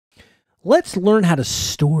Let's learn how to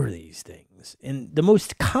store these things. And the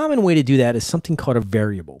most common way to do that is something called a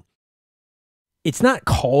variable. It's not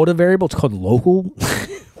called a variable, it's called local,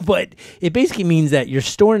 but it basically means that you're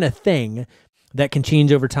storing a thing that can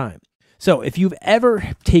change over time. So if you've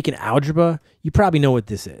ever taken algebra, you probably know what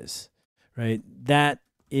this is, right? That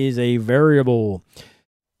is a variable.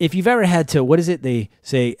 If you've ever had to, what is it? They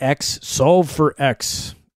say x, solve for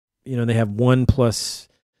x. You know, they have 1 plus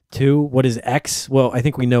 2. What is x? Well, I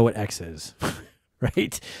think we know what x is,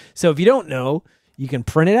 right? So if you don't know, you can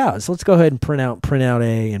print it out. So let's go ahead and print out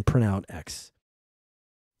A and print out x.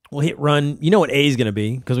 We'll hit run. You know what A is going to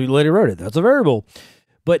be because we literally wrote it. That's a variable.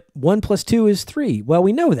 But 1 plus 2 is 3. Well,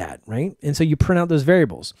 we know that, right? And so you print out those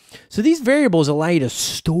variables. So these variables allow you to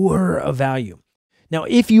store a value. Now,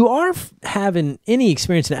 if you are having any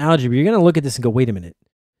experience in algebra, you're going to look at this and go, wait a minute.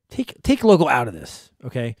 Take local out of this,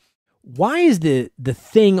 okay? Why is the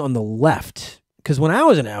thing on the left? Because when I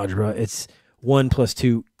was in algebra, it's 1 plus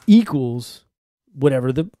 2 equals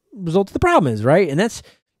whatever the result of the problem is, right? And that's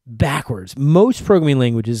backwards. Most programming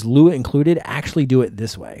languages, Lua included, actually do it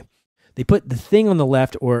this way. They put the thing on the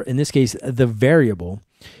left, or in this case, the variable,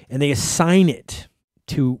 and they assign it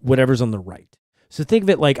to whatever's on the right. So think of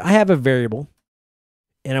it like I have a variable,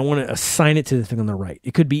 and I want to assign it to the thing on the right.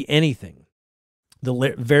 It could be anything.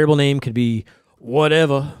 The variable name could be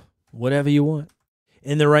whatever you want.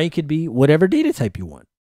 And the right could be whatever data type you want.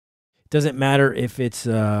 It doesn't matter if it's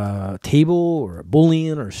a table or a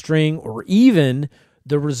Boolean or a string or even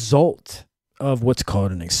the result of what's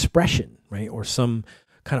called an expression, right? Or some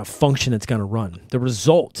kind of function that's going to run. The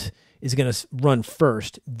result is going to run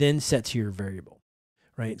first, then set to your variable,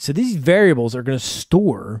 right? So these variables are going to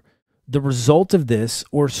store the result of this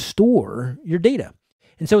or store your data.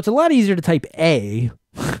 And so it's a lot easier to type A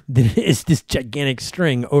than it is this gigantic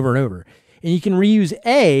string over and over. And you can reuse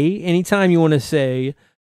A anytime you want to say,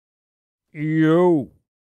 yo,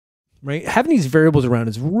 right? Having these variables around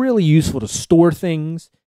is really useful to store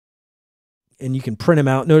things, and you can print them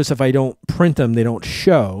out. Notice if I don't print them, they don't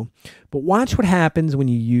show. But watch what happens when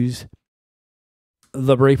you use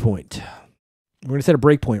the breakpoint. We're going to set a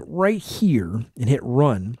breakpoint right here and hit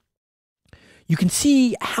run. You can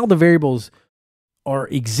see how the variables are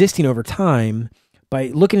existing over time by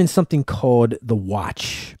looking in something called the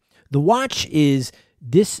watch. The watch is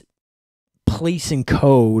this place in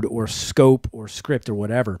code or scope or script or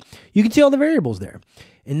whatever. You can see all the variables there.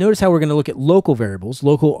 And notice how we're going to look at local variables.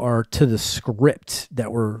 Local are to the script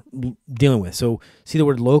that we're dealing with. So see the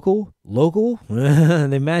word local? Local?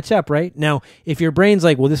 They match up, right? Now, if your brain's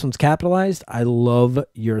like, well, this one's capitalized, I love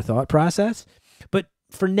your thought process. But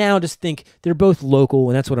for now, just think they're both local,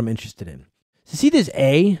 and that's what I'm interested in. So see this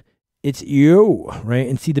A? It's yo, right?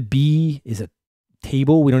 And see the B is a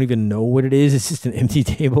table. We don't even know what it is. It's just an empty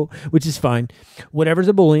table, which is fine. Whatever's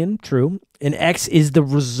a Boolean, true. And X is the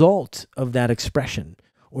result of that expression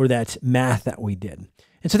or that math that we did.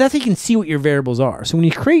 And so that's how you can see what your variables are. So when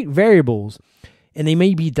you create variables, and they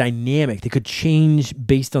may be dynamic, they could change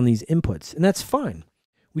based on these inputs, and that's fine.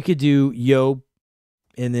 We could do yo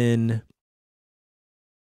and then ...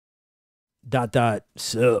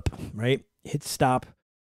 sup, right? Hit stop.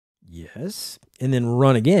 Yes. And then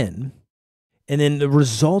run again. And then the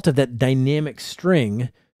result of that dynamic string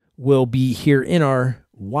will be here in our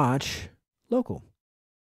watch local.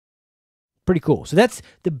 Pretty cool. So that's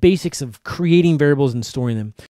the basics of creating variables and storing them.